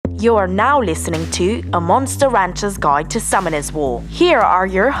You are now listening to A Monster Rancher's Guide to Summoner's War. Here are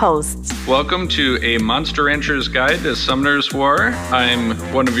your hosts. Welcome to A Monster Rancher's Guide to Summoner's War. I'm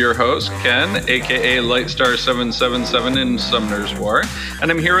one of your hosts, Ken, aka Lightstar777 in Summoner's War, and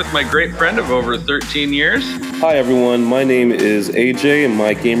I'm here with my great friend of over 13 years. Hi everyone, my name is AJ and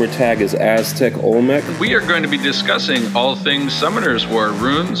my gamer tag is Aztec Olmec. We are going to be discussing all things Summoner's War,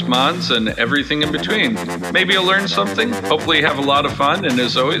 runes, mods, and everything in between. Maybe you'll learn something, hopefully have a lot of fun, and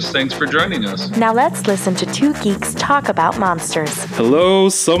as always, thanks for joining us. Now let's listen to two geeks talk about monsters. Hello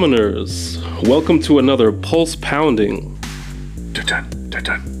summoners, welcome to another pulse pounding,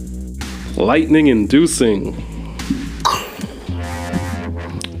 lightning inducing,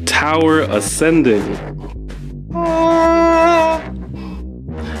 tower ascending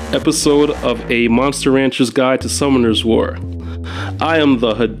episode of A Monster Rancher's Guide to Summoner's War. I am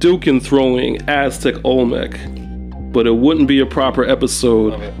the Hadouken throwing Aztec Olmec, but it wouldn't be a proper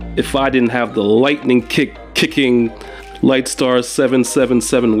episode if I didn't have the lightning kicking Lightstar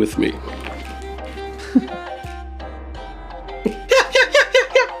 777 with me.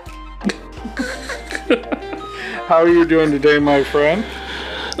 How are you doing today, my friend?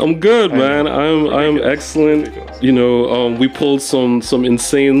 I'm good, man. I'm excellent. You know, we pulled we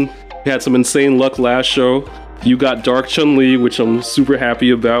had some insane luck last show. You got Dark Chun-Li, which I'm super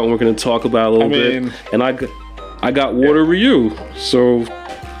happy about, and we're going to talk about a little bit. And I got Water Ryu. So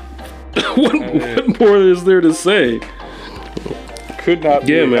what more is there to say? Could not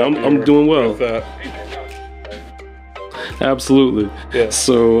be. Yeah, man, I'm doing well. Absolutely. Yeah.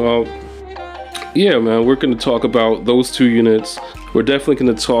 So, yeah, man, we're going to talk about those two units. We're definitely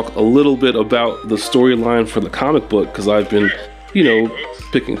going to talk a little bit about the storyline for the comic book, because I've been,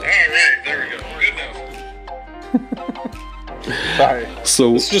 picking. All right, there we go. Good enough. Sorry.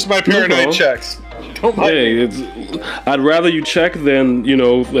 So it's just my paranoid checks. Don't mind me. I'd rather you check than,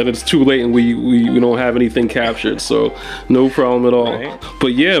 that it's too late and we don't have anything captured. So no problem at all. Right.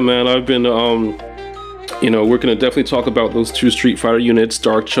 But yeah, man, I've been, we're going to definitely talk about those two Street Fighter units,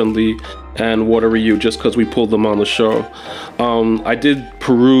 Dark Chun-Li and Water Ryu, just because we pulled them on the show. I did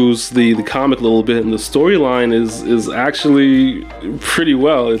peruse the comic a little bit, and the storyline is actually pretty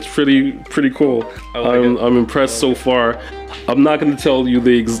well. It's pretty cool. I'm impressed so far. I'm not going to tell you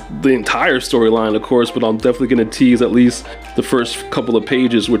the entire storyline, of course, but I'm definitely going to tease at least the first couple of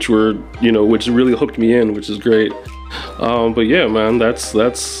pages, which really hooked me in, which is great. But yeah, man, that's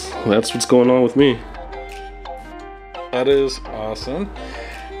what's going on with me. That is awesome.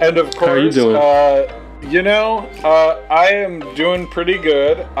 And of course, how are you doing? I am doing pretty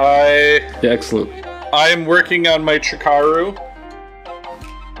good. Excellent. I am working on my Chikaru,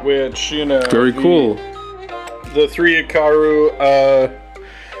 which, very cool. The 3 Ikaru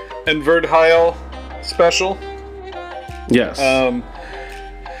and Verdheil special. Yes.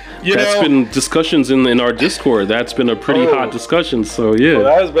 That's been discussions in our Discord. That's been a pretty hot discussion, so yeah. Well,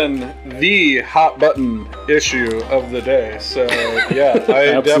 that has been the hot button issue of the day. So yeah,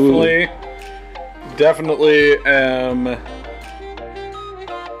 I definitely am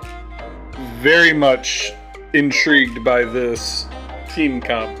very much intrigued by this team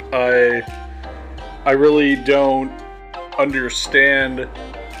comp. I really don't understand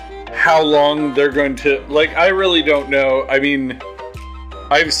how long they're going to, I really don't know. I mean,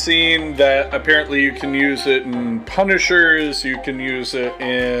 I've seen that apparently you can use it in Punishers, you can use it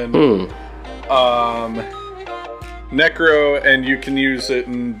in Necro, and you can use it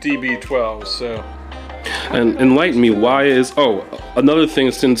in DB12, so. And enlighten me, why is... Oh, another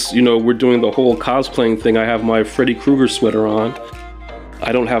thing, since, we're doing the whole cosplaying thing, I have my Freddy Krueger sweater on.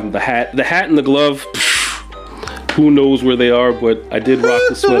 I don't have the hat. The hat and the glove, who knows where they are, but I did rock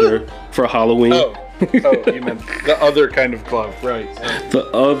the sweater for Halloween. Oh, you meant the other kind of glove, right. The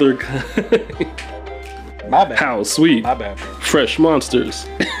other kind. My bad. How sweet. My bad. Fresh monsters.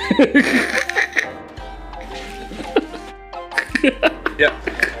 Yeah.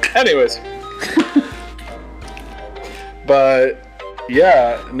 Anyways. But,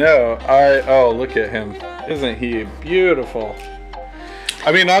 yeah, no, look at him. Isn't he beautiful?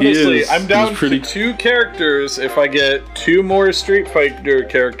 I mean, honestly, I'm down to 2 characters. If I get 2 more Street Fighter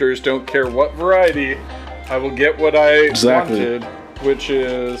characters, don't care what variety, I will get what I wanted, which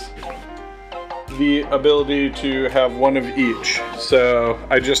is the ability to have one of each. So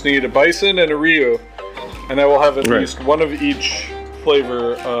I just need a Bison and a Ryu, and I will have at least one of each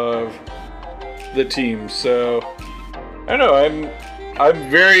flavor of the team. So I don't know.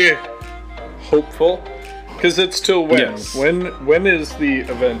 I'm very hopeful. Because it's till when? Yes. When is the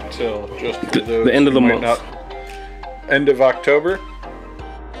event till? Just for those the end of the month. End of October?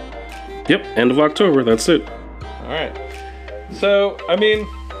 Yep, end of October, that's it. Alright. So, I mean,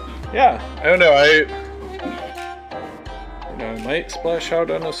 yeah, I don't know. I might splash out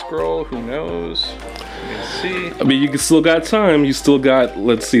on a scroll. Who knows? Let me see. I mean, you still got time. You still got,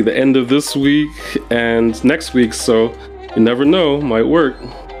 let's see, the end of this week and next week. So you never know. Might work.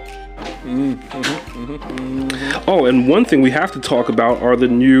 Oh, and one thing we have to talk about are the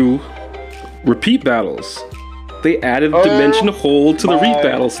new repeat battles. They added Dimension Hold to the repeat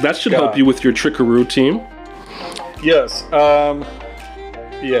battles. That should help you with your Trickaroo team. Yes.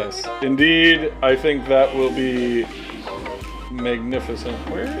 Yes, indeed. I think that will be magnificent.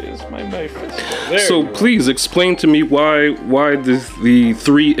 Where is my Mephisto? There. So please explain to me why the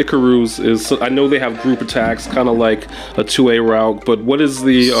 3 Ikaroos is. I know they have group attacks, kind of like a 2A route, but what is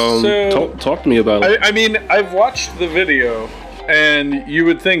the talk to me about it? I mean, I've watched the video, and you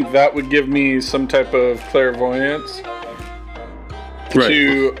would think that would give me some type of clairvoyance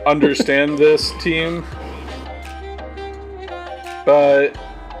to understand this team, but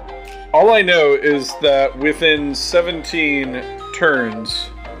all I know is that within 17 turns,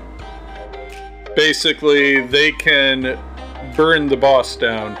 basically they can burn the boss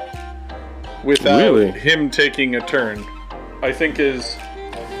down without him taking a turn. I think is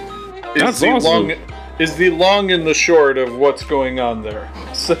the long and the short of what's going on there.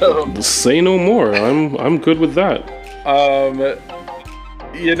 So say no more. I'm good with that.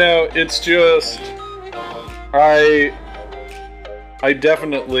 It's just I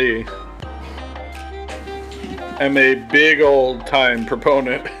definitely am a big old time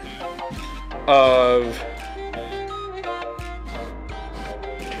proponent of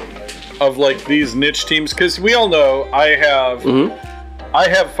like these niche teams, because we all know I have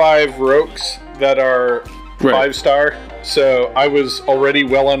 5 Roks that are 5-star, so I was already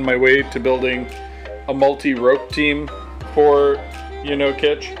well on my way to building a multi-Rok team for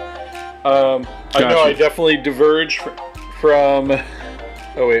Kitsch. I know I definitely diverge from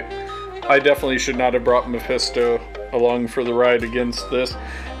I definitely should not have brought Mephisto along for the ride against this.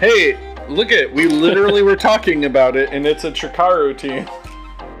 Hey, look at, we literally were talking about it, and it's a Tricaro team.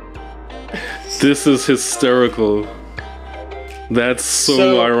 This is hysterical. That's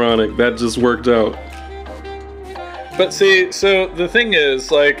so ironic. That just worked out. But see, so the thing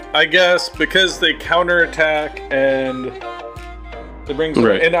is, like, I guess because they counterattack and it brings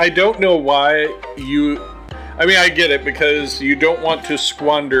and I don't know why I mean, I get it, because you don't want to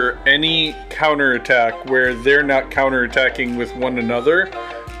squander any counterattack where they're not counterattacking with one another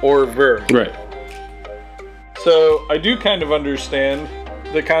or Ver. Right. So I do kind of understand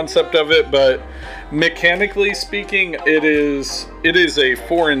the concept of it, but mechanically speaking, it is a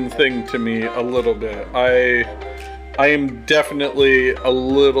foreign thing to me a little bit. I am definitely a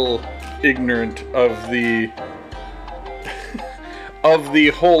little ignorant of the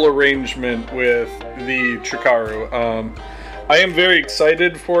whole arrangement with the Tricaro. I am very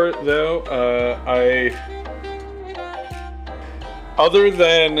excited for it, though. Other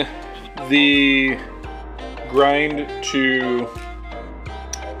than the grind to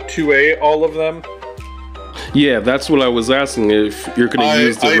 2A all of them. Yeah, that's what I was asking, if you're going to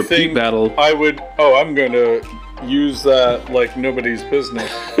use the repeat battle. I would. Oh, I'm going to use that like nobody's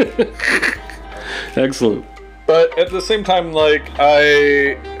business. Excellent. But at the same time, like,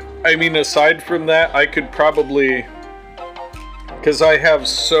 I mean, aside from that, I could probably, because I have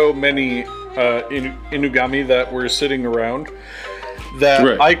so many Inugami that were sitting around,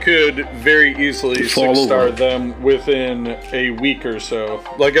 that I could very easily 6-star them within a week or so.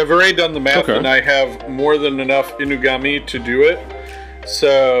 Like, I've already done the math, and I have more than enough Inugami to do it.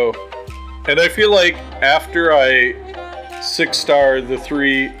 So, and I feel like after I 6-star the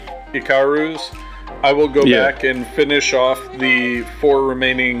 3 Ikaroos, I will go back and finish off the 4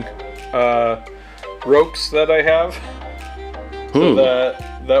 remaining Roks that I have. So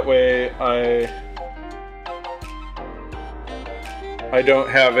that way I don't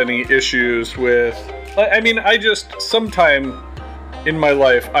have any issues with... I mean, I just, sometime in my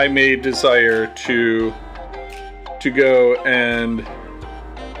life, I may desire to go and,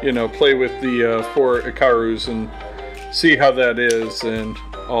 play with the 4 Ikaroos and see how that is and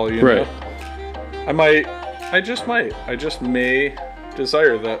all, you know? I just may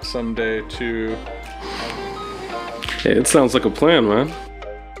desire that someday to... Hey, it sounds like a plan, man.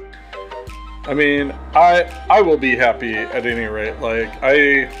 I mean, I will be happy at any rate. Like,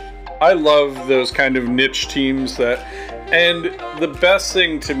 I love those kind of niche teams that... And the best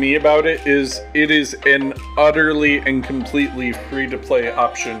thing to me about it is an utterly and completely free-to-play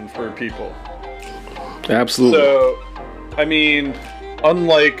option for people. Absolutely. So, I mean...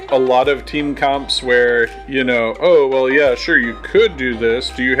 Unlike a lot of team comps where, oh, well, yeah, sure, you could do this.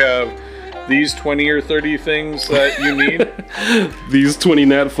 Do you have these 20 or 30 things that you need. These 20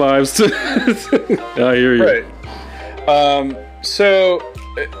 nat 5s. I hear you. Right. So,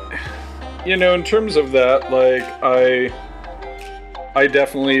 you know, in terms of that, like, I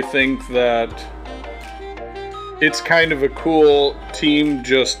definitely think that it's kind of a cool team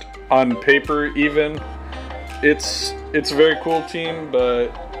just on paper even. It's a very cool team, but...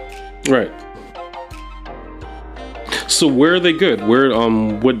 Right. So where are they good? Where,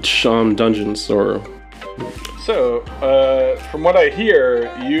 which dungeons or... So, from what I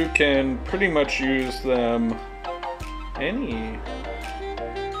hear, you can pretty much use them any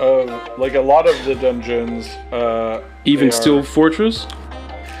of, like, a lot of the dungeons. Even Steel Fortress?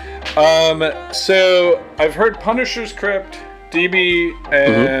 So, I've heard Punisher's Crypt, DB,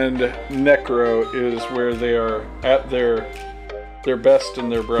 and Necro is where they are at their best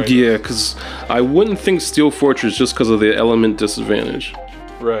and their brightest. Yeah, because I wouldn't think Steel Fortress just because of the element disadvantage.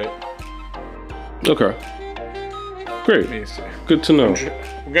 Right. Okay. Great. Let me see. Good to know.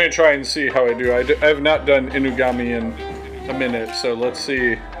 I'm going to try and see how I do. I have not done Inugami in a minute, so let's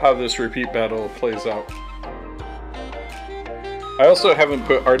see how this repeat battle plays out. I also haven't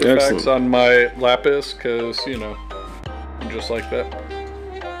put artifacts on my Lapis because, you know, I'm just like that.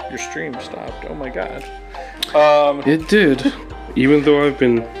 Your stream stopped. Oh my god. It did. Even though I've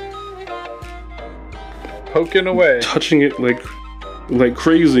been poking away, touching it like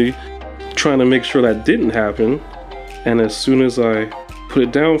crazy, trying to make sure that didn't happen. And as soon as I put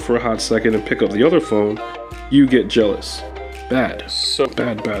it down for a hot second and pick up the other phone, you get jealous. Bad. So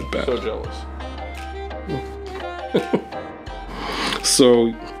bad. So jealous.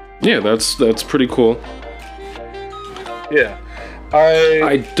 So, yeah, that's pretty cool. Yeah.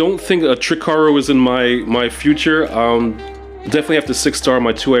 I don't think a Tricaru is in my future. Definitely have to 6-star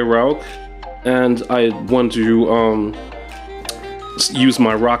my 2A Rauk, and I want to use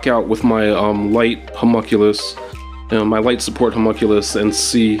my rock out with my light homunculus, my light support homunculus, and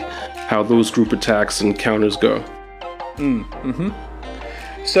see how those group attacks and counters go.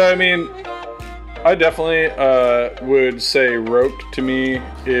 So I mean, I definitely would say Roke to me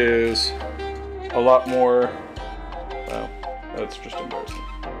is a lot more. Wow, that's just embarrassing.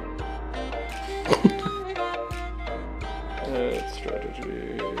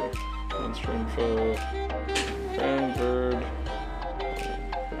 Strategy, monster info, Fanbird.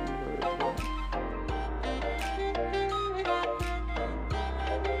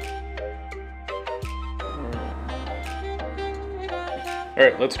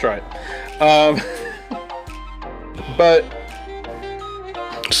 Alright, let's try it. But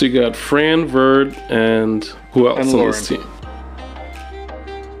so you got Fran, Verd, and who else and on this team?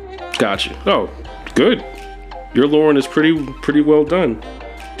 Gotcha. Oh, good. Your Lauren is pretty well done.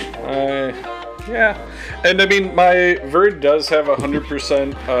 Yeah. And I mean, my Verd does have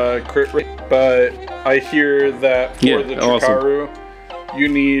 100% crit rate, but I hear that for the Tricaru, you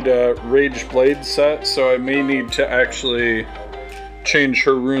need a Rage Blade set, so I may need to actually change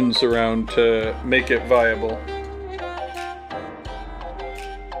her runes around to make it viable.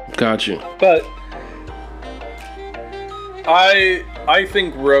 Gotcha. But I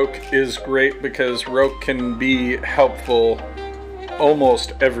think Roke is great because Roke can be helpful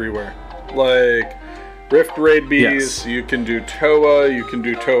almost everywhere. Like Rift Raid Bees, you can do Toa, you can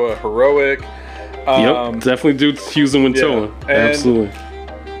do Toa Heroic. Yep, definitely do use them with Toa. Absolutely.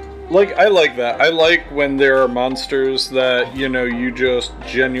 Like, I like that. I like when there are monsters that, you know, you just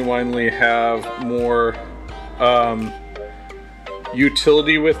genuinely have more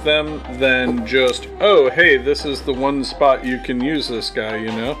utility with them than just, oh, hey, this is the one spot you can use this guy,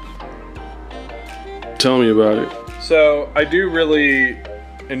 you know? Tell me about it. So, I do really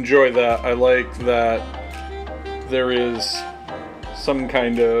enjoy that. I like that there is some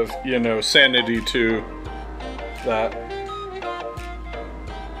kind of, you know, sanity to that.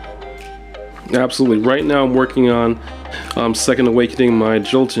 Absolutely. Right now I'm working on Second Awakening my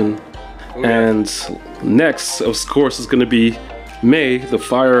Jolton. Ooh, yeah. And next, of course, is going to be May, the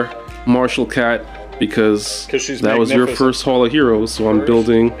Fire Martial Cat, because that was your first Hall of Heroes, so I'm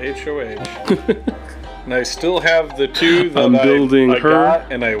building... HOH. And I still have the two that I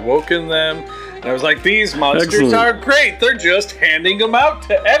got, and I woken them. And I was like, these monsters are great. They're just handing them out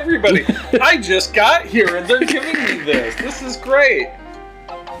to everybody. I just got here, and they're giving me this. This is great.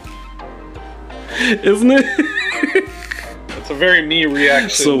 Isn't it? It's a very me reaction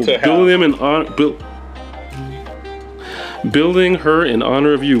so to building them in building her in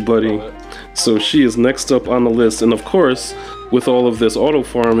honor of you, buddy. So she is next up on the list, and of course, with all of this auto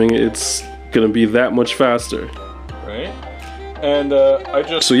farming, it's gonna be that much faster. Right. And I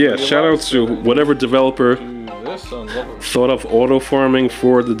just shout out to whatever developer this on level. Thought of auto farming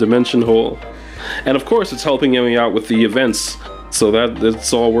for the dimension hole, and of course it's helping me out with the events. So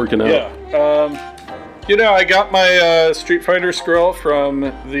that's all working out. Yeah. I got my Street Fighter scroll from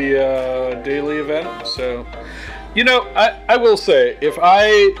the daily event. So, I will say, if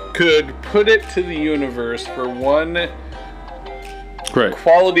I could put it to the universe for one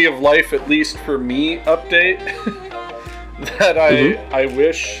quality of life, at least for me, update that I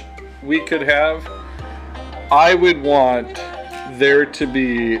wish we could have, I would want there to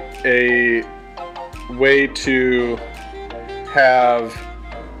be a way to have,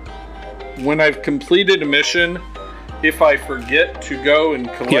 when I've completed a mission, if I forget to go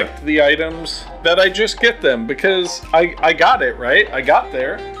and collect the items, that I just get them, because I got it, right? I got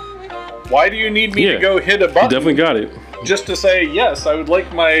there. Why do you need me to go hit a button? You definitely got it. Just to say, yes, I would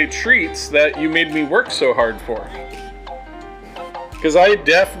like my treats that you made me work so hard for. Because I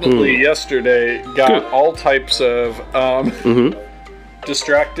definitely yesterday got all types of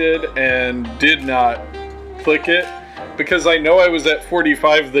distracted and did not click it. Because I know I was at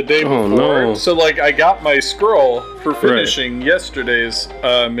 45 the day before. No. So, I got my scroll for finishing yesterday's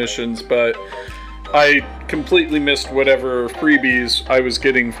missions, but I completely missed whatever freebies I was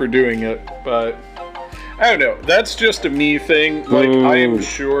getting for doing it. But, I don't know. That's just a me thing. I am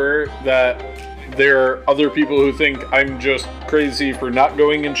sure that there are other people who think I'm just crazy for not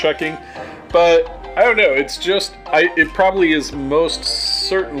going and checking. But, I don't know. It's just, it probably is most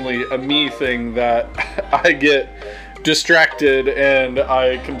certainly a me thing that I get distracted and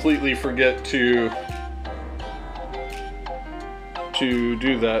I completely forget to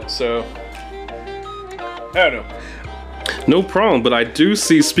do that. So I don't know. No problem, but I do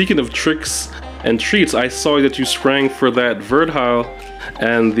see, speaking of tricks and treats, I saw that you sprang for that Verdheil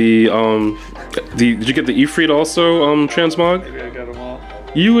and the did you get the Ifrit also, Transmog? Maybe I got them all.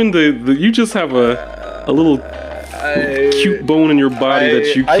 You and you just have a little cute bone in your body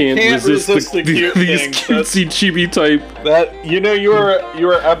that you can't resist the cute these things. cutesy chibi type. That you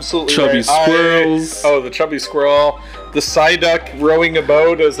are absolutely chubby right. squirrels. The chubby squirrel, the Psyduck rowing a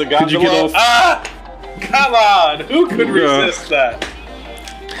boat as a gondola. Did you get all? Come on! Who could resist that?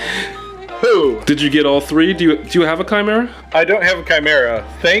 Who? Did you get all three? Do you have a Chimera? I don't have a Chimera.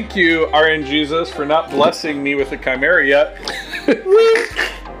 Thank you, RNGesus, for not blessing me with a Chimera yet.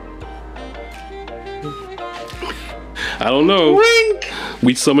 I don't know. Wink!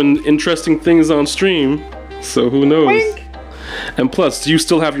 We summon interesting things on stream, so who knows? Wink! And plus, do you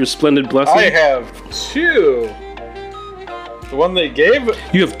still have your Splendid Blessing? I have two. The one they gave.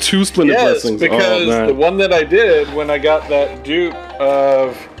 You have two Splendid Blessings. Yes, because the one that I did when I got that dupe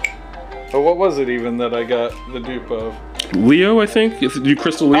of. What was it even that I got the dupe of? Leo, I think. Did you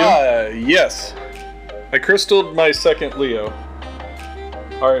crystal Leo? Yes. I crystalled my second Leo.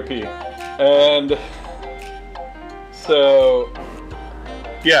 R.I.P. And. So,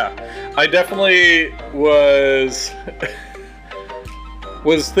 yeah, I definitely was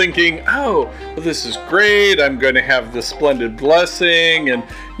thinking, well, this is great. I'm going to have the Splendid Blessing, and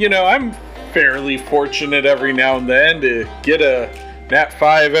I'm fairly fortunate every now and then to get a Nat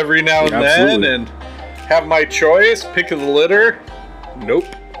 5 every now and then, and have my choice, pick of the litter. Nope.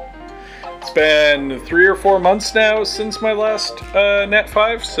 It's been 3 or 4 months now since my last Nat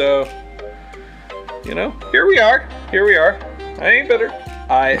 5, so. Here we are. I ain't bitter.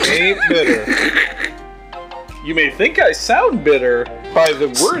 You may think I sound bitter by the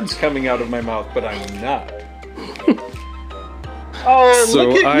words coming out of my mouth, but I'm not. Look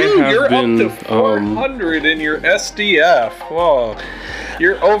at you. You're up to 400 in your SDF. Whoa.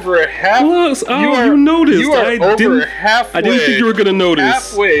 You're over half. Plus, you noticed. You are over halfway. I didn't think you were going to notice.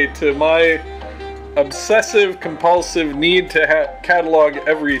 Halfway to my obsessive compulsive need to catalog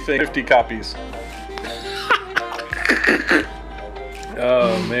everything. 50 copies.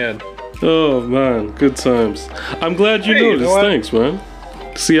 Oh man, good times. I'm glad you noticed. Thanks, man.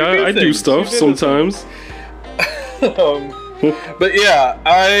 See, I do stuff sometimes. But yeah,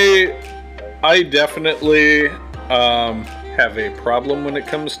 I definitely have a problem when it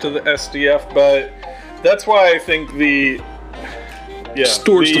comes to the SDF, but that's why I think the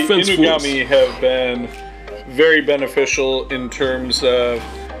Storage Defense Inugami have been very beneficial in terms of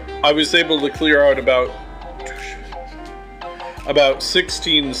I was able to clear out about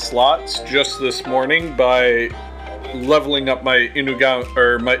 16 slots just this morning by leveling up my Inugami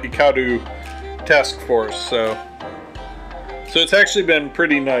or my Ikaru task force. So it's actually been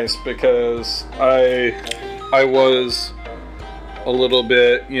pretty nice because I was a little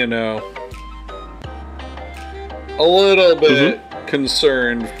bit,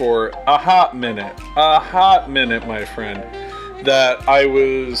 concerned for a hot minute, my friend, that I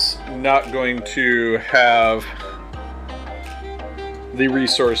was not going to have the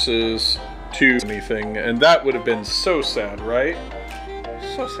resources to anything, and that would have been so sad, right?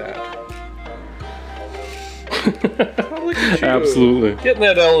 So sad. Oh, look at you. Absolutely. Getting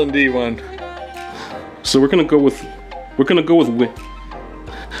that L&D one. So we're gonna go with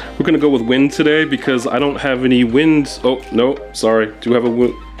wind today because I don't have any wind. Oh no, sorry. Do have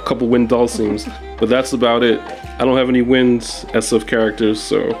a couple wind Dhalsims, but that's about it. I don't have any wind SF characters,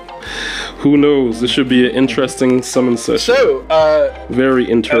 so who knows? This should be an interesting summon session. So, very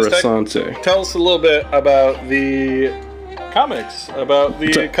interessante. Tell us a little bit about the comics, about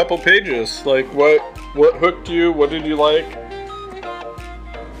the couple pages. Like, what hooked you? What did you like?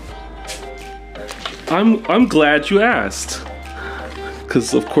 I'm glad you asked,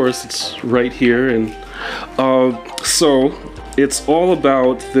 because of course it's right here, and so it's all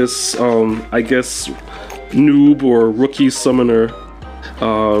about this I guess noob or rookie summoner,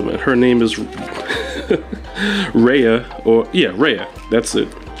 and her name is Rhea, Rhea, that's it.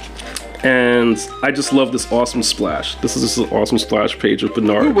 And I just love this awesome splash. This is just an awesome splash page of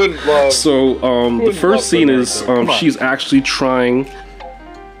Bernard. Who wouldn't love? So the first scene Bernard, is though? she's actually trying.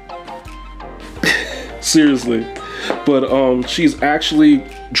 Seriously, but she's actually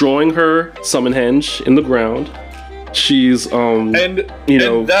drawing her summon henge in the ground. She's and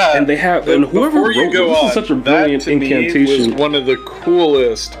they have whoever before you wrote go this on, is such a brilliant that to incantation. me was one of the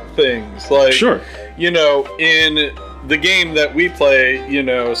coolest things. Like, sure, in the game that we play,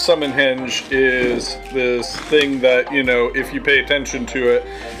 summon henge is this thing that if you pay attention to it,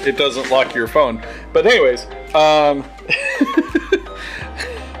 it doesn't lock your phone. But anyways, of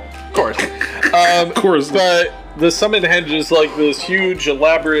course. Of course. But the summon henge is like this huge,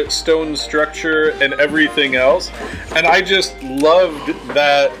 elaborate stone structure and everything else. And I just loved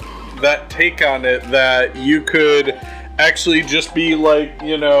that take on it, that you could actually just be like,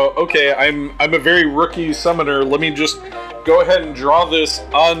 okay, I'm a very rookie summoner. Let me just go ahead and draw this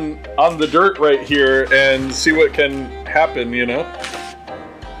on the dirt right here and see what can happen,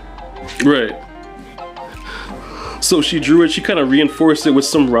 Right. So she drew it, she kind of reinforced it with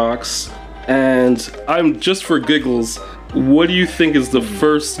some rocks. And I'm just for giggles, what do you think is the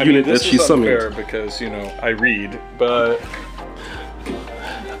first unit that she summoned? This is unfair because, I read, but...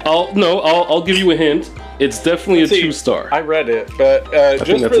 I'll give you a hint. It's definitely a 2-star. I read it, but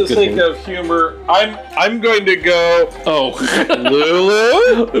just for the sake of humor, I'm going to go... Oh.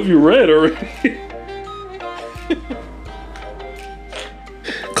 Lulu? Have you read already?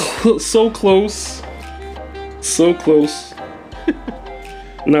 So close. So close.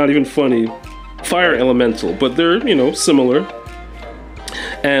 Not even funny. Fire elemental, but they're, similar.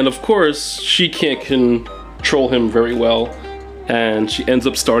 And of course, she can't control him very well, and she ends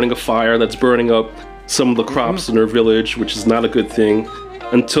up starting a fire that's burning up some of the crops in her village, which is not a good thing,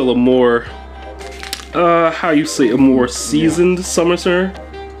 until a more, a more seasoned summoner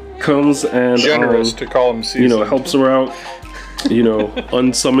comes and generous to call him seasoned. Helps her out,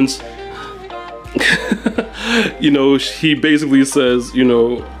 unsummons. He basically says,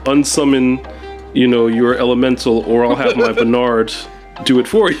 unsummon, your elemental, or I'll have my Bernard do it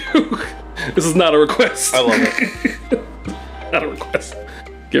for you. This is not a request. I love it. Not a request.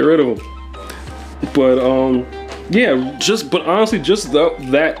 Get rid of him. But but honestly, just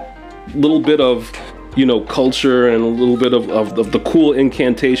that little bit of culture and a little bit of the cool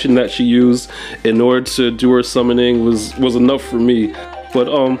incantation that she used in order to do her summoning was enough for me. But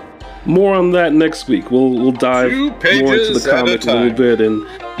more on that next week. We'll dive more into the comic a little bit and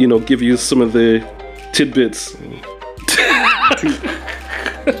give you some of the tidbits.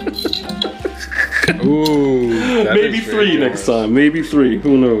 Ooh, maybe 3 next time. Maybe 3.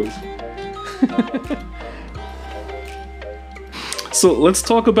 Who knows? So let's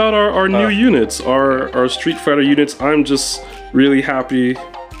talk about our new units, our Street Fighter units. I'm just really happy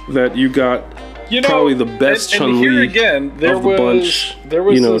that you got probably the best Chun-Li of the bunch. There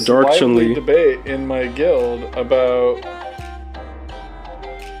was this Dark lively Chun-Li debate in my guild about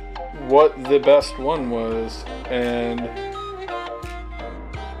what the best one was, and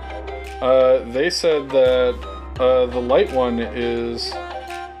they said that the light one is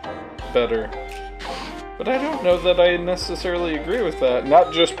better. But I don't know that I necessarily agree with that.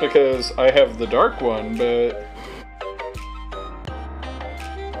 Not just because I have the dark one, but...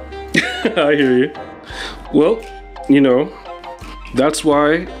 I hear you. Well, that's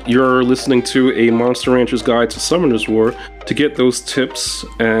why you're listening to a Monster Rancher's Guide to Summoner's War, to get those tips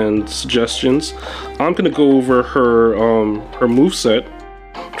and suggestions. I'm gonna go over her moveset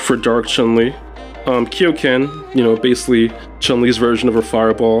for Dark Chun-Li. Kyoken, basically Chun-Li's version of her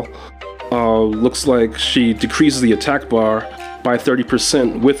fireball. Looks like she decreases the attack bar by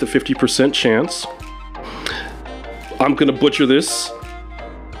 30% with a 50% chance. I'm gonna butcher this.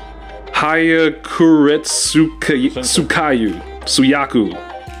 Suyaku.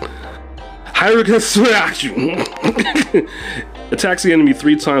 Attacks the enemy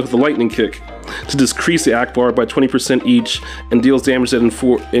 3 times with a lightning kick to decrease the attack bar by 20% each and deals damage that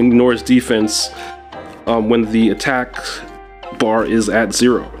ignores defense when the attack bar is at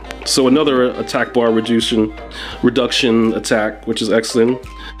 0. So another attack bar reduction attack, which is excellent.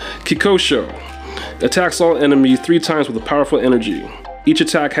 Kikosho attacks all enemies 3 times with a powerful energy. Each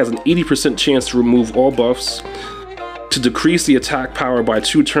attack has an 80% chance to remove all buffs, to decrease the attack power by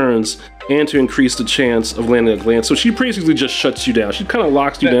 2 turns, and to increase the chance of landing a glance. So she basically just shuts you down. She kind of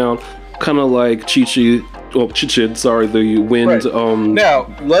locks you down, kind of like Chichid, the wind. Right. Now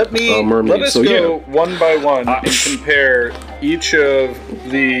let us go one by one and compare each of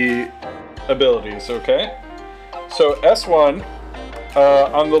the abilities. Okay. So S1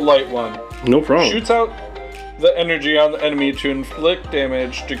 on the light one. No problem. Shoots out the energy on the enemy to inflict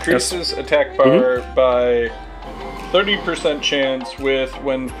damage. Decreases attack power by 30% chance with,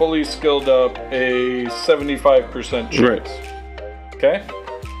 when fully skilled up, a 75% chance. Right. Okay?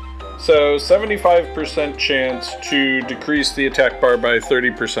 So 75% chance to decrease the attack bar by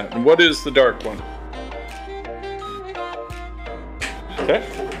 30%. And what is the dark one? Okay?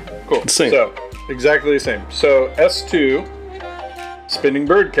 Cool. Same. So, exactly the same. So S2, Spinning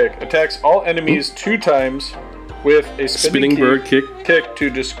Bird Kick, attacks all enemies 2 times with a spinning bird kick to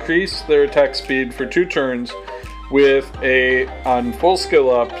decrease their attack speed for 2 turns with a, on full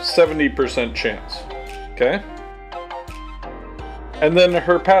skill up, 70% chance. Okay? And then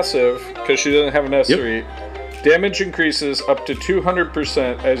her passive, because she doesn't have an S3, damage increases up to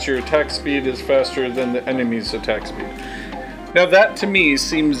 200% as your attack speed is faster than the enemy's attack speed. Now that to me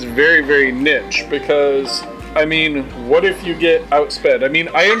seems very, very niche, because, I mean, what if you get outsped? I mean,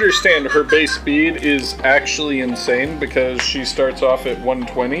 I understand her base speed is actually insane because she starts off at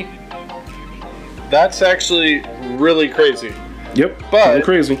 120. That's actually really crazy. Yep, but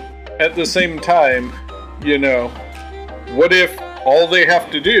crazy. At the same time, you know, what if all they have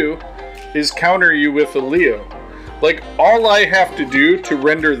to do is counter you with a Leo? Like, all I have to do to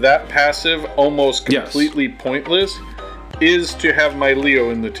render that passive almost completely pointless is to have my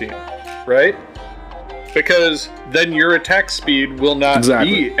Leo in the team, right? Because then your attack speed will not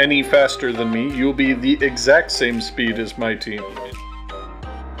be any faster than me. You'll be the exact same speed as my team.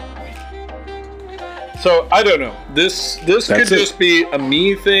 So I don't know. This could just be a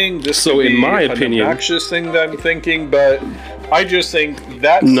me thing. This could be in my opinion, an obnoxious thing that I'm thinking, but I just think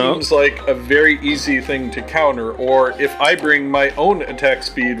that seems like a very easy thing to counter. Or if I bring my own attack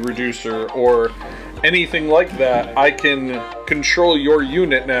speed reducer or anything like that, I can control your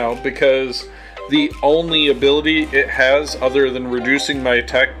unit now, because the only ability it has other than reducing my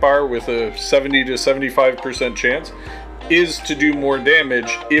attack bar with a 70 to 75% chance is to do more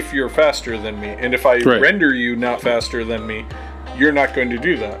damage if you're faster than me. And if I render you not faster than me, you're not going to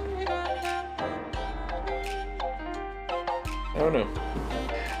do that. I don't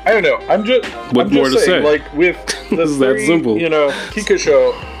know. I'm just saying, like, with the three, you know,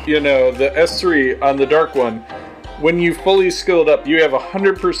 Kikosho, you know, the S3 on the dark one, when you fully skilled up, you have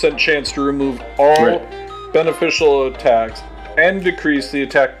 100% chance to remove all beneficial attacks and decrease the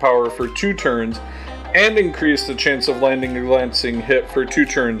attack power for 2 turns, and increase the chance of landing a glancing hit for 2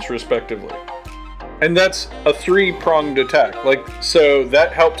 turns, respectively. And that's a 3-pronged attack. Like, so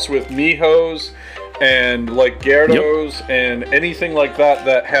that helps with Mihos and like Gyarados and anything like that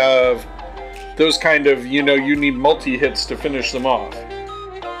that have those kind of, you know, you need multi-hits to finish them off.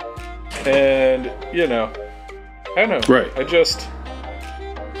 And, you know, I don't know.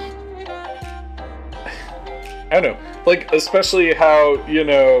 I don't know. Like, especially how, you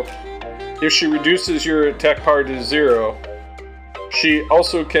know, if she reduces your attack power to 0, she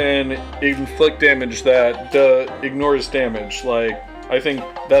also can inflict damage that ignores damage. Like, I think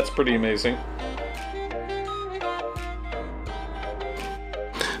that's pretty amazing.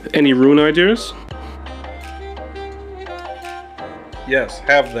 Any rune ideas? Yes,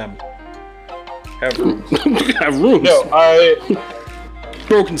 have them. Have runes. Have runes? No,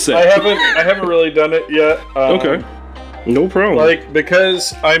 Broken set. I haven't really done it yet. Okay. No problem. Like,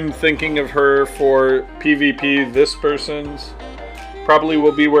 because I'm thinking of her for PvP, this person's probably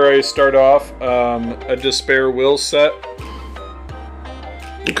will be where I start off, a Despair Will set.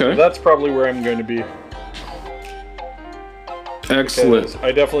 Okay. So that's probably where I'm going to be. Excellent. Because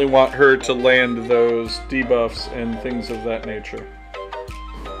I definitely want her to land those debuffs and things of that nature.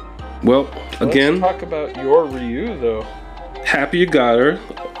 Well, again, let's talk about your Ryu, though. Happy you got her,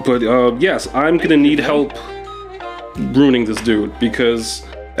 but yes, I'm gonna need help ruining this dude, because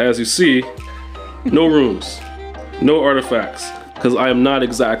as you see, no runes, no artifacts, because I am not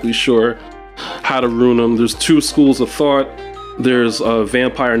exactly sure how to rune them. There's two schools of thought. There's a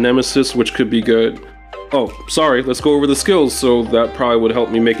Vampire Nemesis, which could be good. Oh, sorry, let's go over the skills, so that probably would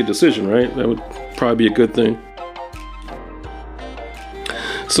help me make a decision, right? That would probably be a good thing.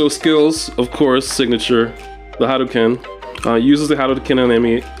 So skills, of course, signature, the Hadouken. Uses the Hadouken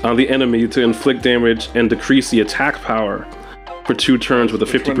on the enemy to inflict damage and decrease the attack power for 2 turns with a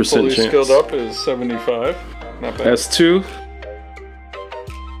 50% fully chance. Skilled up is 75. Not bad. S2,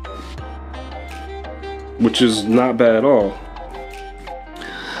 which is not bad at all.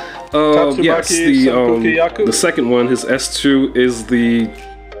 Yes, the second one, his S2 is the...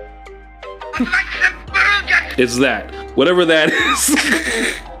 It's that. Whatever that is.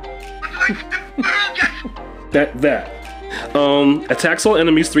 that. Attacks all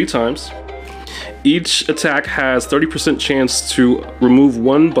enemies 3 times. Each attack has 30% chance to remove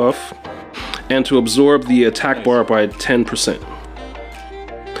 1 buff and to absorb the attack bar by 10%.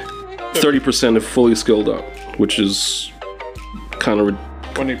 30% if fully skilled up, which is kind of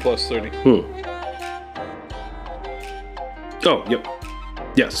 20 plus 30. Oh, yep.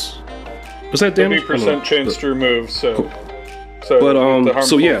 Yes. Was that damage? 30% chance to remove, so... Cool. So, but, the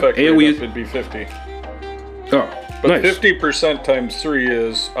harmful effect AoE would be 50. Oh, but nice. 50% times 3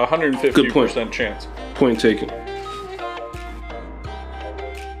 is 150% chance. Point taken.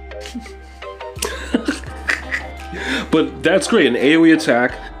 But that's great. An AoE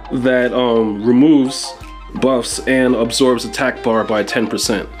attack that removes buffs and absorbs attack bar by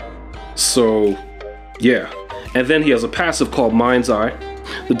 10%. So, yeah. And then he has a passive called Mind's Eye.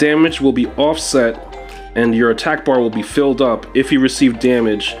 The damage will be offset and your attack bar will be filled up if you receive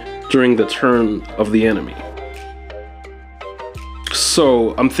damage during the turn of the enemy.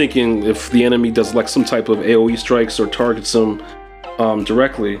 So I'm thinking if the enemy does like some type of AoE strikes or targets them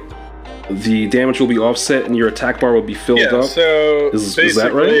directly, the damage will be offset and your attack bar will be filled up. So is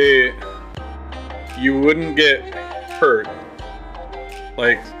that right? You wouldn't get hurt.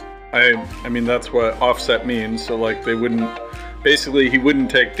 Like, I mean that's what offset means. So like they wouldn't. Basically, he wouldn't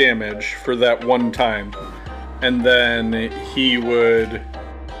take damage for that one time, and then he would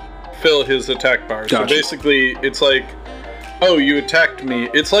fill his attack bar. Gotcha. So basically, it's like, oh, you attacked me.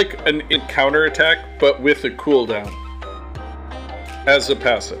 It's like a counter attack, but with a cooldown as a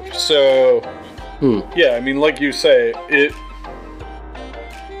passive. So, yeah, I mean, like you say, it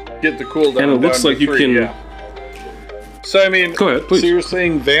get the cooldown. And it looks like you 3, can. Yeah. So I mean, go ahead, please. So you're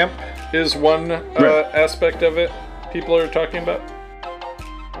saying Vamp is one aspect of it people are talking about?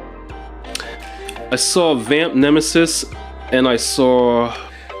 I saw Vamp Nemesis, and I saw,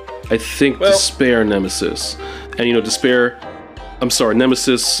 I think, Despair Nemesis. And, you know, Despair, I'm sorry,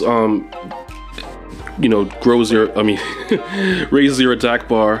 Nemesis, you know, raises your attack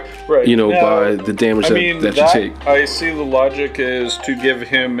bar, right. You know, by the damage that you take. I see the logic is to give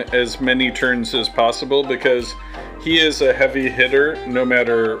him as many turns as possible because he is a heavy hitter. No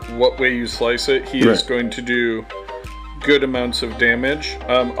matter what way you slice it, he is going to do good amounts of damage.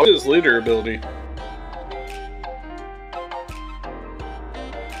 What is his leader ability?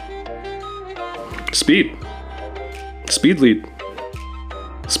 Speed lead.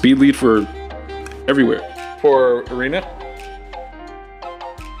 Speed lead for everywhere. For arena?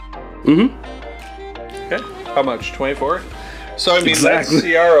 Mm-hmm. Okay. How much? 24? So, I mean, exactly. That's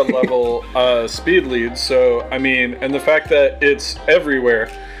Ciara level speed lead. So, I mean, and the fact that it's everywhere.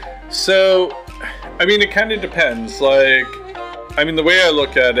 So, I mean, it kind of depends. Like, I mean, the way I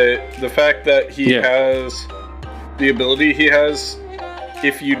look at it, the fact that he has the ability he has,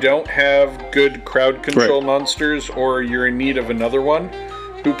 if you don't have good crowd control monsters or you're in need of another one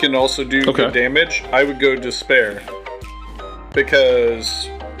who can also do good damage, I would go Despair. Because,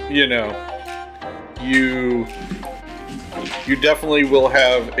 you know, you definitely will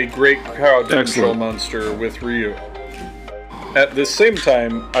have a great crowd control monster with Ryu. At the same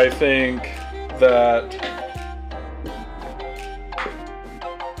time, I think that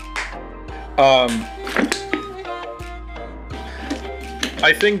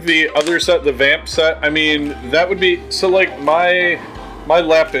I think the other set, the Vamp set, I mean, that would be... So, like, my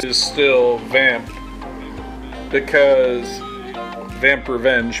Lapis is still Vamp. Because... Vamp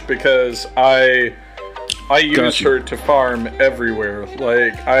Revenge, because I use her to farm everywhere.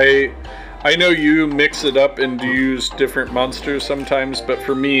 Like, I know you mix it up and use different monsters sometimes, but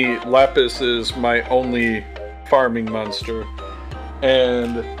for me, Lapis is my only farming monster.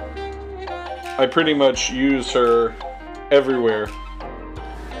 And I pretty much use her everywhere.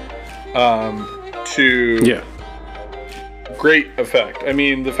 To great effect. I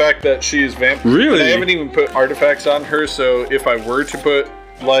mean, the fact that she's Vamp. Really? I haven't even put artifacts on her, so if I were to put,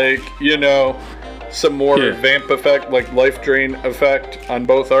 like, you know, some more vamp effect, like life drain effect on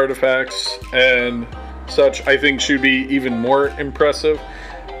both artifacts and such, I think she'd be even more impressive.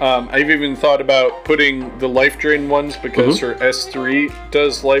 I've even thought about putting the life drain ones, because her S3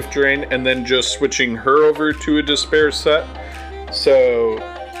 does life drain, and then just switching her over to a despair set so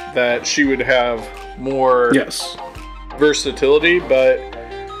that she would have more versatility. But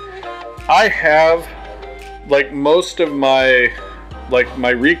I have, like, most of my, like, my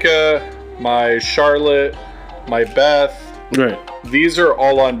Rika, my Charlotte, my Beth, these are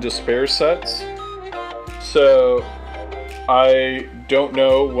all on despair sets. So I don't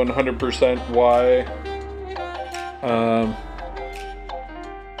know 100% why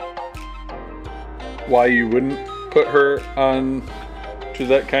you wouldn't put her on to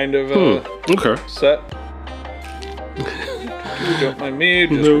that kind of set. Don't mind me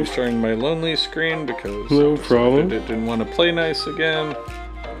just restarting my lonely screen because it didn't want to play nice again.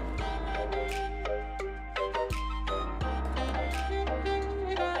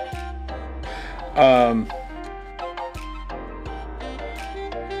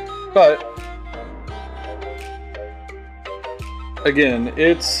 But again,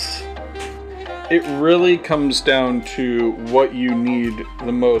 it really comes down to what you need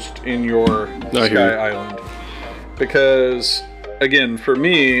the most in your Sky Island. Because again, for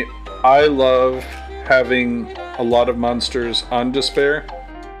me, I love having a lot of monsters on despair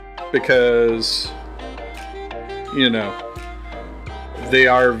because, you know, they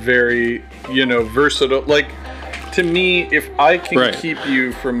are very, you know, versatile. Like, to me, if I can keep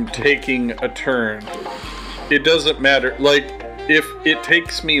you from taking a turn, it doesn't matter. Like, if it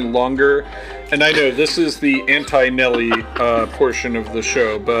takes me longer, and I know this is the anti-Nelly portion of the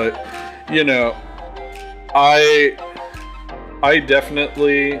show, but, you know, I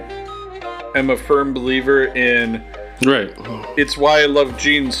definitely am a firm believer in... It's why I love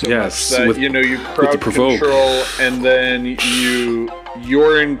Jean so much, that, you know, you crowd control, and then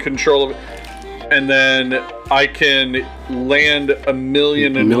you're in control of it. And then I can land a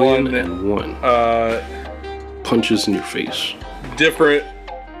million and one punches in your face. Different,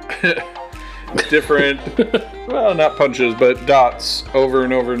 well, not punches, but dots over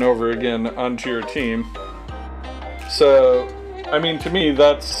and over and over again onto your team. So, I mean, to me,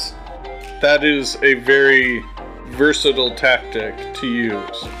 that is a very versatile tactic to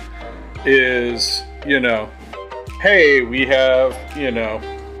use. Is, you know, hey, we have, you know,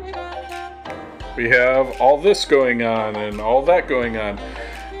 we have all this going on and all that going on.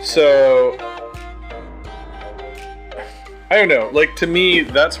 So, I don't know. Like, to me,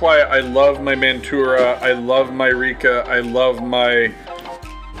 that's why I love my Mantura, I love my Rika, I love my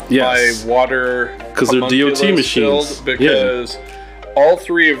my water. Because they're DOT machines. Because all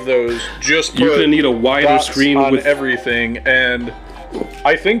three of those just you're gonna need a wider screen on with everything. And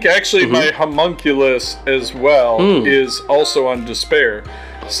I think actually my homunculus as well is also on despair.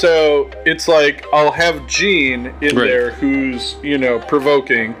 So it's like I'll have Jean in there who's, you know,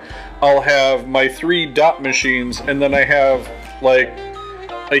 provoking. I'll have my 3 dot machines, and then I have like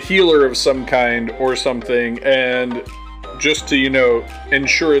a healer of some kind or something, and just to, you know,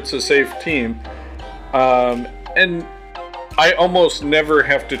 ensure it's a safe team. And I almost never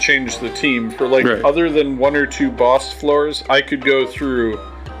have to change the team for, like, other than 1 or 2 boss floors, I could go through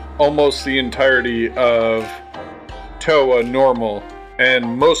almost the entirety of Toa normal and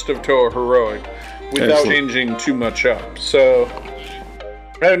most of Toa heroic without changing too much up. So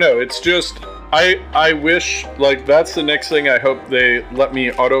I don't know, it's just I wish, like, that's the next thing I hope they let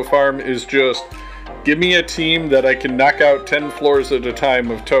me auto farm, is just give me a team that I can knock out 10 floors at a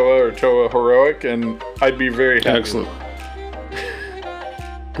time of Toa or Toa heroic, and I'd be very happy. Excellent.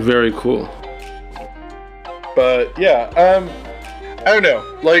 Very cool. But yeah, I don't know.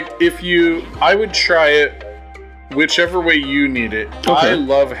 Like, I would try it whichever way you need it. I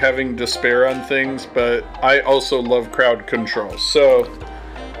love having despair on things, but I also love crowd control. So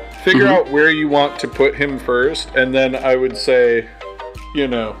figure out where you want to put him first, and then I would say, you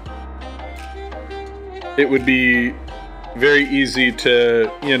know, it would be very easy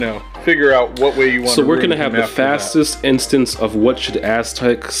to, you know, figure out what way you want to. So we're going to have the fastest instance of what should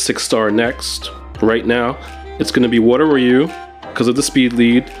Aztec 6-star next right now. It's going to be What Are You, because of the speed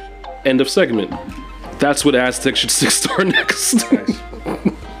lead. End of segment. That's what Aztec should 6-star next. Nice.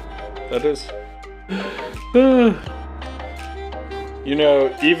 That is. You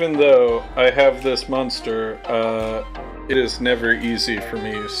know, even though I have this monster, it is never easy for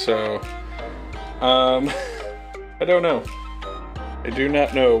me, so I don't know. I do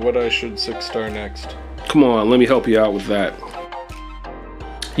not know what I should 6-star next. Come on, let me help you out with that.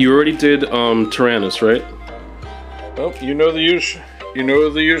 You already did Tyrannus, right? Well, you know the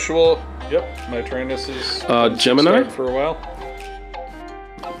usual. Yep, my Tyrannus is Gemini for a while.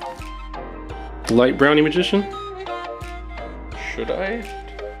 Light Brownie Magician. Should I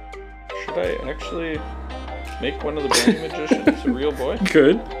actually make one of the Brownie Magicians a real boy?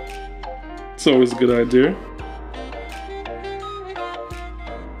 Good. It's always a good idea.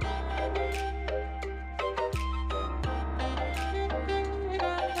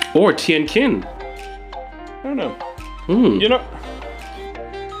 Or Tian Kin. I don't know. You know,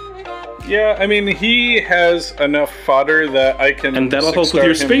 yeah, I mean, he has enough fodder that I can. And that'll help with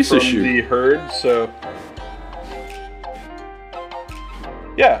your space issue. The herd, so.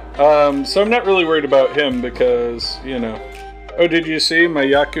 Yeah, so I'm not really worried about him because, you know. Oh, did you see my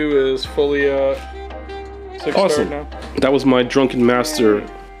Yaku is fully 6-star now? That was my Drunken Master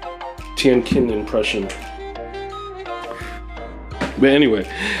Tian Kin impression. But anyway,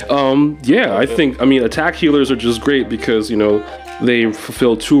 yeah, I mean, attack healers are just great because, you know, they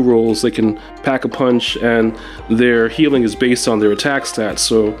fulfill two roles. They can pack a punch, and their healing is based on their attack stats.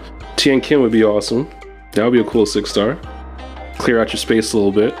 So Tian Kin would be awesome. That would be a cool 6-star. Clear out your space a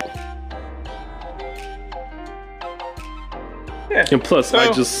little bit. Yeah. And plus, so,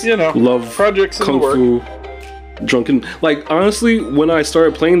 I just love projects Kung Fu. Drunken, like, honestly, when I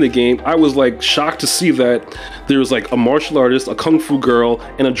started playing the game, I was like shocked to see that there was like a martial artist, a kung fu girl,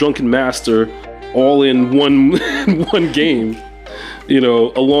 and a drunken master all in one game, you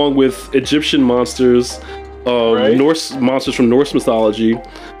know, along with Egyptian monsters, right? Norse monsters from Norse mythology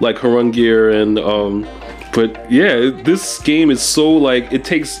like Hrungnir, and but yeah, this game is so like, it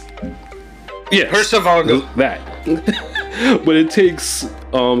takes that but it takes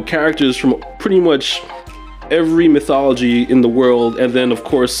characters from pretty much every mythology in the world, and then of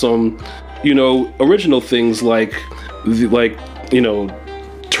course some, you know, original things like you know,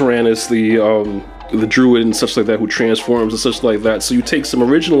 Tyrannus, the druid and such like that, who transforms and such like that. So you take some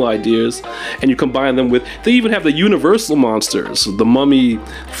original ideas and you combine them with, they even have the universal monsters, the mummy,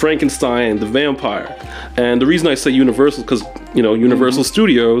 Frankenstein, the vampire. And the reason I say universal, because, you know, Universal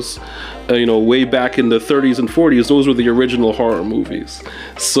Studios, you know, way back in the 30s and 40s, those were the original horror movies.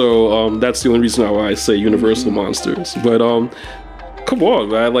 So that's the only reason why I say universal monsters. But come on,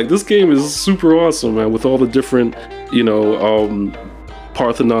 man, like, this game is super awesome, man, with all the different, you know,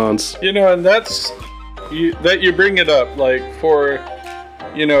 Parthenons. You know, and that's that you bring it up, like, for,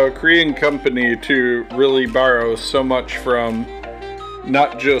 you know, a Korean company to really borrow so much from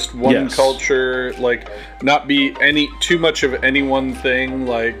not just one culture, like, not be too much of any one thing,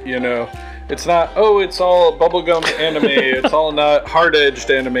 like, you know, it's not, oh, it's all bubblegum anime, it's all not hard-edged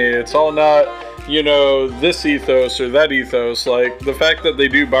anime, it's all not, you know, this ethos or that ethos. Like, the fact that they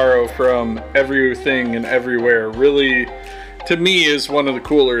do borrow from everything and everywhere really, to me, is one of the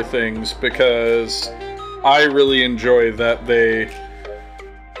cooler things, because I really enjoy that they,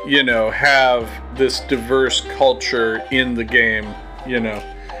 you know, have this diverse culture in the game, you know.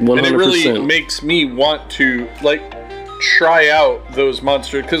 100%. And it really makes me want to, like, try out those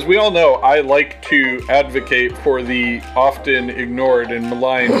monsters, because we all know I like to advocate for the often ignored and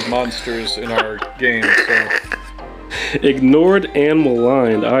maligned monsters in our games. So. Ignored and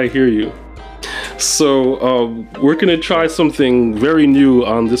maligned, I hear you. So we're gonna try something very new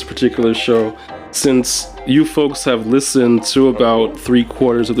on this particular show. Since you folks have listened to about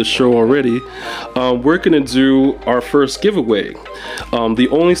 3/4 of the show already, we're gonna do our first giveaway. The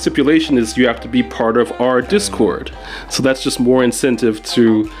only stipulation is you have to be part of our Discord. So that's just more incentive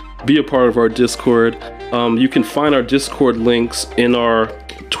to be a part of our Discord. You can find our Discord links in our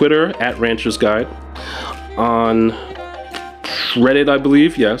Twitter @Ranchers Guide, on Reddit, I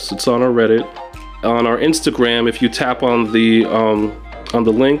believe. Yes, it's on our Reddit. On our Instagram, if you tap on the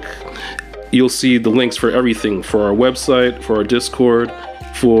link, you'll see the links for everything, for our website, for our Discord,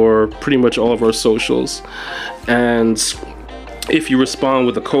 for pretty much all of our socials. And if you respond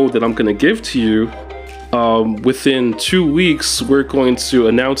with a code that I'm going to give to you, within 2 weeks, we're going to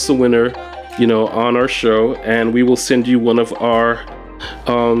announce the winner, you know, on our show, and we will send you one of our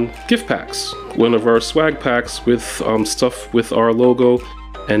gift packs, one of our swag packs with stuff with our logo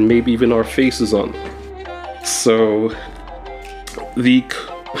and maybe even our faces on them. So the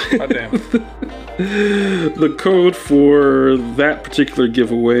the code for that particular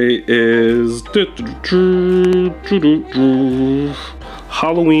giveaway is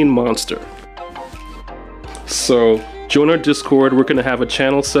Halloween Monster. So join our Discord. We're going to have a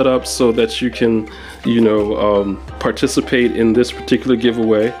channel set up so that you can, you know, participate in this particular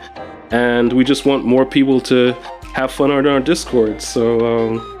giveaway. And we just want more people to have fun on our Discord.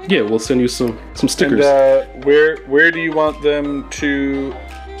 So yeah, we'll send you some stickers. And where do you want them to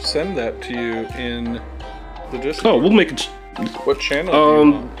send that to you in the Discord? Oh, we'll make it. What channel do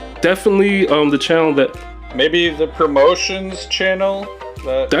you want? definitely the channel that... Maybe the promotions channel?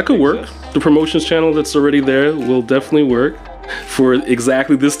 That could work. The promotions channel that's already there will definitely work for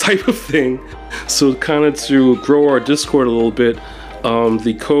exactly this type of thing. So kind of to grow our Discord a little bit,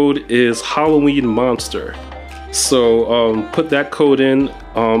 the code is Halloween Monster. So put that code in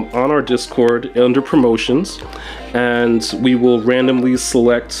on our Discord under promotions, and we will randomly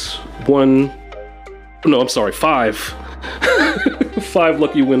select five 5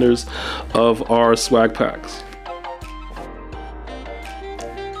 lucky winners of our swag packs.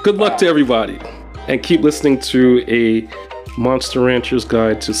 Good luck to everybody, and keep listening to a Monster Rancher's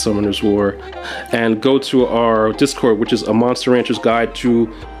Guide to Summoner's War, and go to our Discord, which is a Monster Rancher's Guide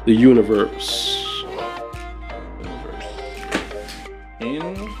to the Universe.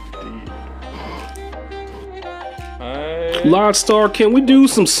 Indeed. Lightstar, can we do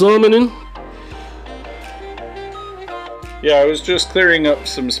some summoning? Yeah, I was just clearing up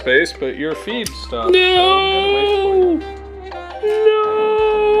some space, but your feed stopped. No!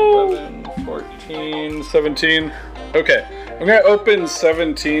 No! 11, 14, 17. Okay, I'm gonna open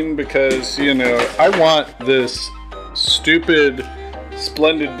 17 because, you know, I want this stupid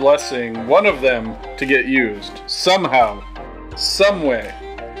Splendid Blessing, one of them, to get used. Somehow. Some way.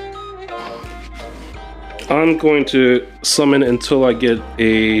 I'm going to summon until I get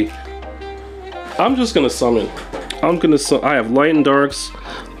a... I'm just gonna summon. I have Light and Darks.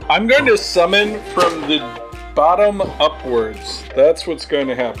 I'm going to summon from the bottom upwards. That's what's going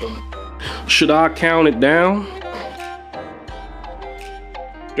to happen. Should I count it down?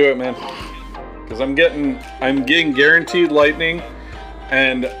 Do it, man. Because I'm getting guaranteed lightning,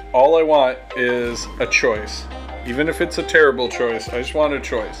 and all I want is a choice. Even if it's a terrible choice, I just want a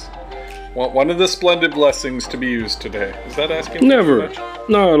choice. Want one of the Splendid Blessings to be used today. Is that asking Never. too much?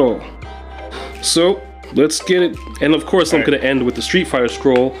 Not at all. So, let's get it. And of course, I'm going to end with the Street Fighter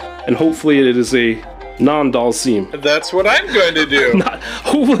scroll, and hopefully it is a non-Dhalsim. That's what I'm going to do.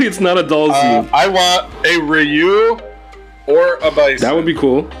 Hopefully it's not a Dhalsim. I want a Ryu or a Bison. That would be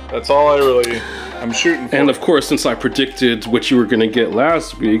cool. That's all I'm shooting for. And of course, since I predicted what you were going to get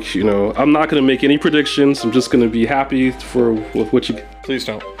last week, you know, I'm not going to make any predictions. I'm just going to be happy with what you... Please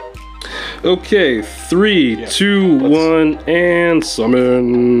don't. Okay, 3, 2, 1, and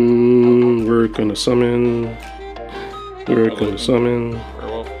summon. We're gonna summon.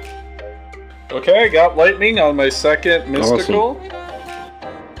 Werewolf. Okay, I got lightning on my second mystical.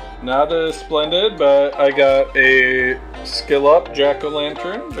 Awesome. Not as splendid, but I got a skill up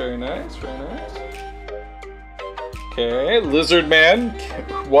jack-o'-lantern. Very nice, very nice. Okay, Lizard Man.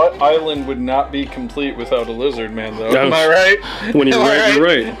 What island would not be complete without a Lizard Man, though? Am I right? When you're right, you're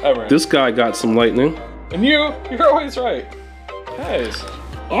right. I'm right. This guy got some lightning. And you're always right. Nice.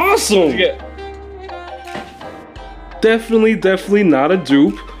 Awesome! Definitely not a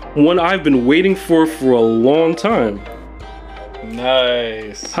dupe. One I've been waiting for a long time.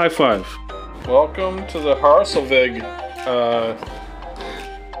 Nice. High five. Welcome to the Harselvig,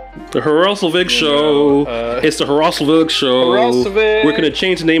 the Harselvig show. It's the Harselvig show. Harselvig. We're gonna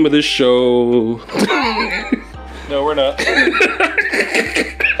change the name of this show. No, we're not.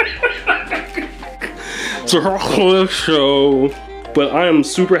 It's a Harselvig show. But I am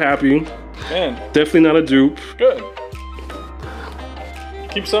super happy. Man. Definitely not a dupe. Good.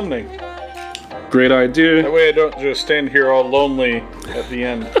 Keep summoning. Great idea. That way I don't just stand here all lonely at the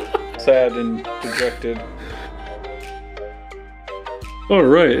end. Sad and dejected.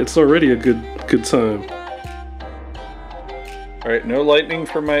 Alright, it's already a good time. Alright, no lightning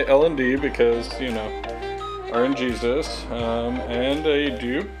for my L&D because, you know, RNGesus. And a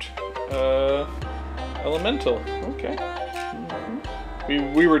duped elemental. Okay.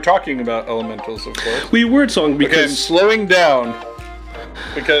 We were talking about elementals, of course. We were talking because... Okay, I'm slowing down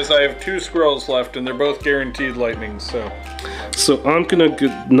because I have 2 scrolls left and they're both guaranteed lightning, so... So I'm gonna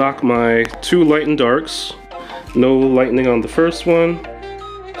knock my 2 light and darks. No lightning on the first one.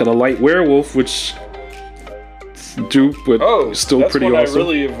 Got a light werewolf, which dupe, but still pretty awesome. That's what I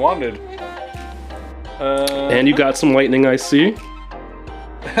really have wanted. And you got some lightning, I see.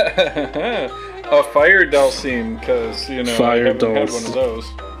 A fire Dhalsim, because, you know, I haven't had one of those.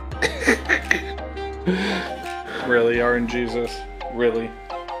 Really, RNGesus? Really?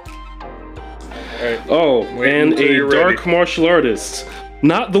 Alright. Oh, and a dark martial artist.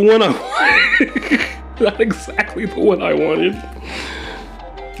 Not the one I wanted. Not exactly the one I wanted.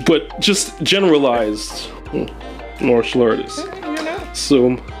 But just generalized martial artist. You know.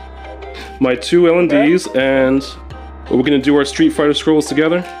 So, my 2 L&Ds, and we're gonna do our Street Fighter scrolls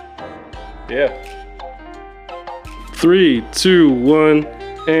together? Yeah. 3, 2, 1,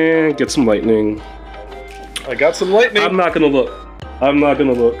 and get some lightning. I got some lightning. I'm not gonna look.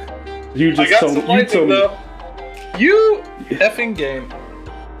 You just told me. You told me. You effing game.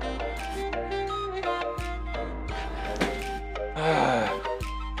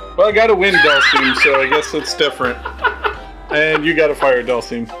 Well, I got to win Dhalsim, so I guess it's different. And you got to fire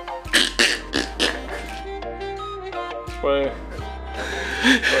Dhalsim. That's why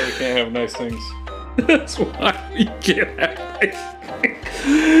we can't have nice things. That's why we can't have nice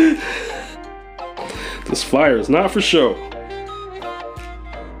things. This fire is not for show.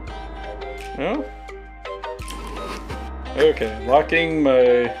 No? Okay, locking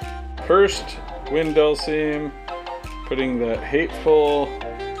my first win Dhalsim, putting that hateful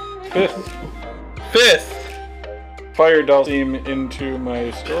fifth fire Dhalsim into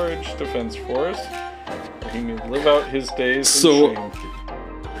my storage defense forest, where he may live out his days in shame.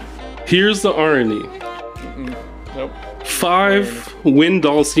 Here's the irony. Nope. 5 win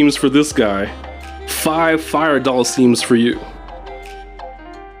Dhalsims for this guy, 5 fire Dhalsims for you.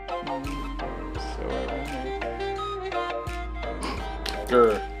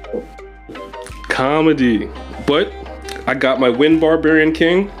 Comedy. But I got my Wind Barbarian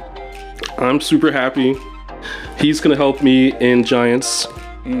King. I'm super happy. He's gonna help me in Giants,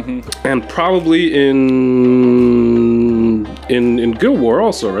 and probably in Guild War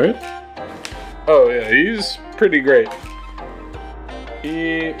also, right? Oh yeah, he's pretty great.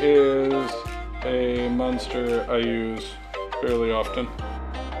 He is a monster I use fairly often.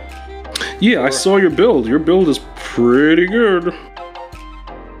 Yeah, I saw your build. Your build is pretty good.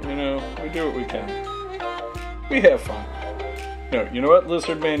 You know, we do what we can. We have fun. No, you know what,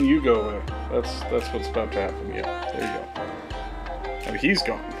 Lizard Man, you go away. That's what's about to happen. Yeah, there you go. I mean, he's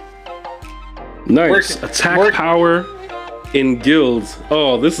gone. Nice. Attack power in guilds.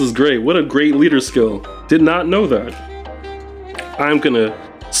 Oh, this is great. What a great leader skill. Did not know that. I'm gonna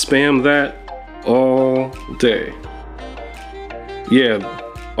spam that all day. Yeah,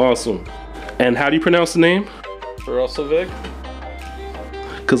 awesome. And how do you pronounce the name? Harasselvig?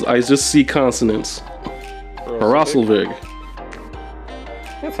 Because I just see consonants. Harasselvig.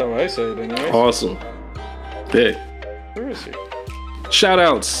 That's how I say it anyway. Awesome. Big. Where is he?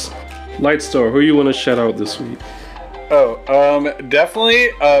 Shoutouts. Lightstar, who you want to shout out this week? Oh, definitely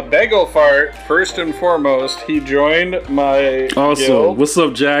Bagelfart, first and foremost. He joined my Awesome. guild. What's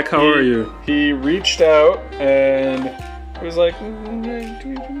up, Jack? How are you? He reached out and he was like,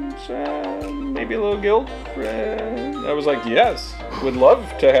 maybe a little guild friend. I was like, yes, would love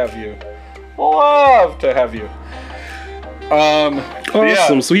to have you. Love to have you. Awesome.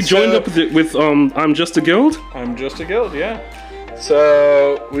 Yeah, so he joined up with I'm Just a Guild? I'm Just a Guild, yeah.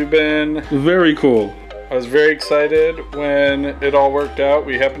 So we've been... Very cool. I was very excited when it all worked out.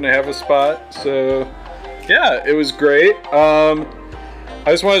 We happened to have a spot, so yeah, it was great. I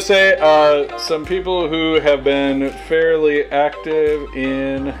just want to say some people who have been fairly active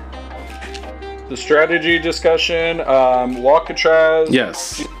in the strategy discussion, Walcatraz,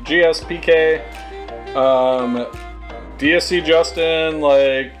 yes, GSPK, DSC Justin,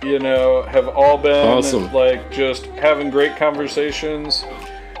 like, you know, have all been awesome. Like just having great conversations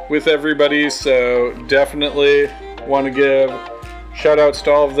with everybody, so definitely want to give shout outs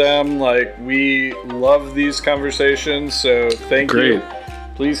to all of them. Like, we love these conversations, so thank you.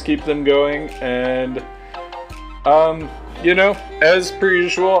 Please keep them going. And you know, as per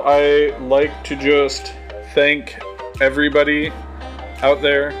usual, I like to just thank everybody out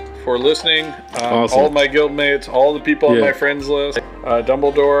there for listening. Awesome. All of my guildmates, all the people on my friends list,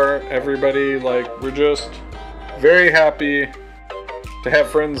 Dumbledore, everybody. Like, we're just very happy to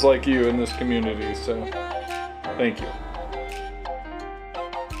have friends like you in this community, so thank you.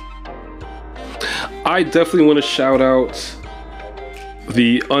 I definitely want to shout out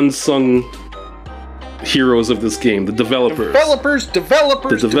the unsung heroes of this game, the developers. Developers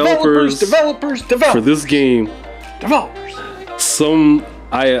for this game. Developers. Some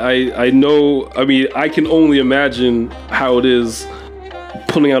I know, I mean, I can only imagine how it is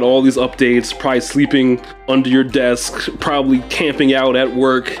putting out all these updates, probably sleeping under your desk, probably camping out at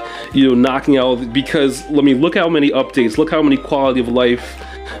work, you know, knocking out, because, I mean, look how many updates, look how many quality of life,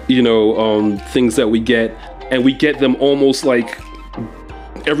 you know, things that we get, and we get them almost like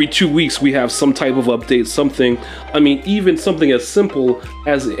every 2 weeks we have some type of update, something. I mean, even something as simple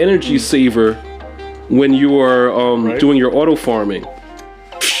as an energy saver when you are doing your auto farming.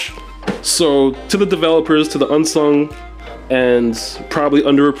 So, to the developers, to the unsung and probably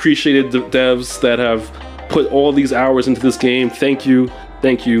underappreciated devs that have put all these hours into this game, thank you,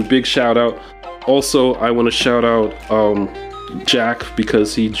 big shout out. Also, I want to shout out Jack,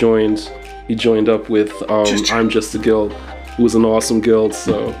 because he joined up with I'm Just a Guild, who was an awesome guild,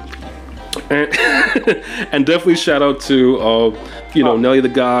 so And definitely shout out to Nelly the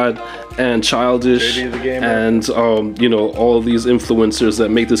God and Childish JD the Gamer. And all of these influencers that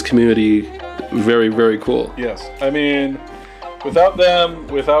make this community very, very cool. Yes, I mean, without them,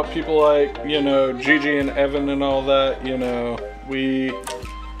 without people like Gigi and Evan and all that, we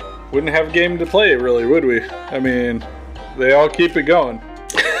wouldn't have a game to play, really, would we? I mean, they all keep it going.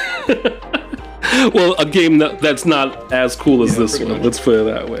 Well, a game that's not as cool as this one. Much. Let's put it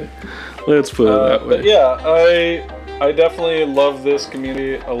that way. But yeah, I definitely love this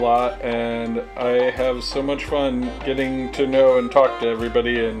community a lot, and I have so much fun getting to know and talk to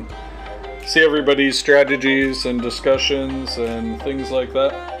everybody and see everybody's strategies and discussions and things like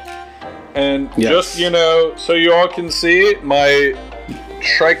that. And just, so you all can see, my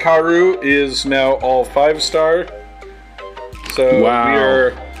Shrikaru is now all 5-star. So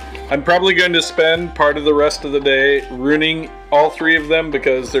wow. I'm probably going to spend part of the rest of the day ruining all 3 of them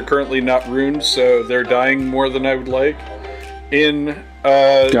because they're currently not ruined, so they're dying more than I would like in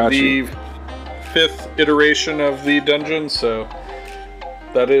the 5th iteration of the dungeon, so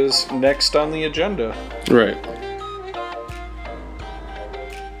that is next on the agenda. Right.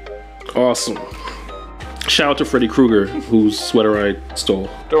 Awesome. Shout out to Freddy Krueger, whose sweater I stole.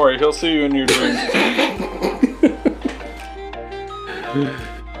 Don't worry, he'll see you in your dreams.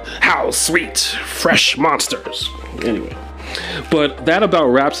 How sweet, fresh monsters. Anyway, but that about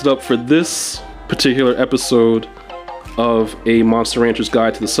wraps it up for this particular episode of A Monster Rancher's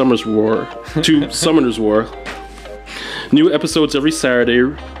Guide to the Summoner's War. New episodes every Saturday.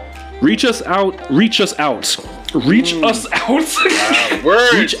 Reach us out. Reach us out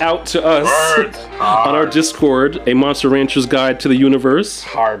to us on our Discord, A Monster Rancher's Guide to the Universe.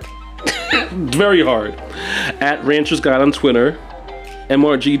 Hard. Very hard. At Rancher's Guide on Twitter,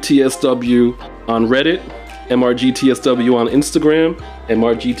 MRGTSW on Reddit, MRGTSW on Instagram,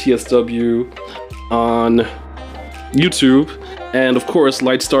 MRGTSW on YouTube, and of course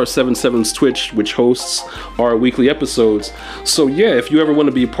Lightstar77's Twitch, which hosts our weekly episodes. So yeah, if you ever want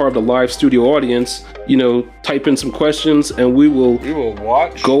to be part of the live studio audience, type in some questions and we will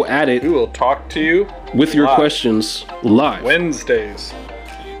watch, go at it. We will talk to you with your questions live Wednesdays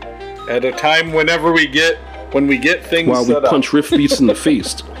at a time when we get things while we punch Rift Beats in the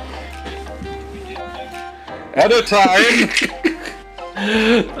face. At a time.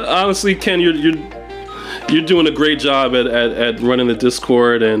 Honestly, Ken, you're doing a great job at running the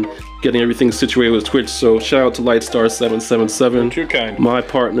Discord and getting everything situated with Twitch. So shout out to Lightstar777. Too kind. My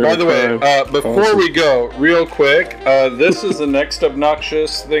partner. By the way, before we go, real quick, this is the next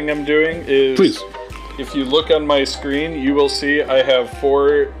obnoxious thing I'm doing. Please. If you look on my screen, you will see I have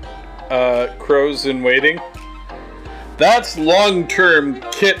 4 crows in waiting. That's long-term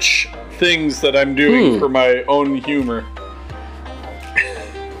kitsch things that I'm doing for my own humor.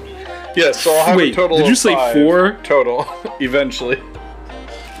 Yes, so I'll have a total of 5. Did you say 4? Total, eventually.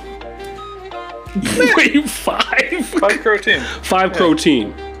 Wait, 5? 5 crow team. 5 crow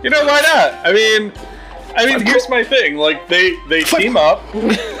team. Why not? I mean, here's my thing. Like, they team up.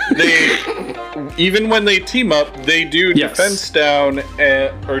 Even when they team up, they do defense down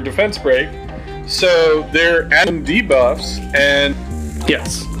or defense break. So they're adding debuffs, and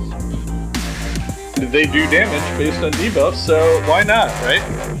yes, they do damage based on debuffs. So why not, right?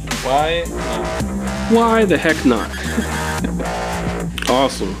 Why not? Why the heck not?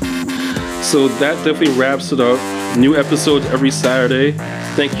 Awesome. So that definitely wraps it up. New episodes every Saturday.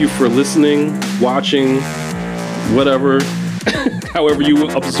 Thank you for listening, watching, whatever. However you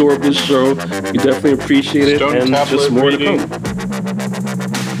absorb this show, we definitely appreciate it, and just more reading. To come.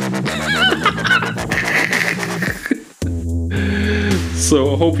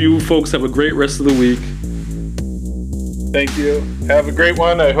 So I hope you folks have a great rest of the week. Thank you. Have a great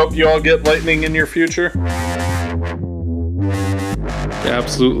one. I hope you all get lightning in your future.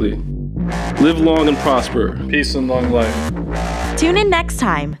 Absolutely. Live long and prosper. Peace and long life. Tune in next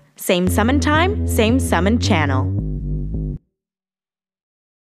time. Same summon time, same summon channel.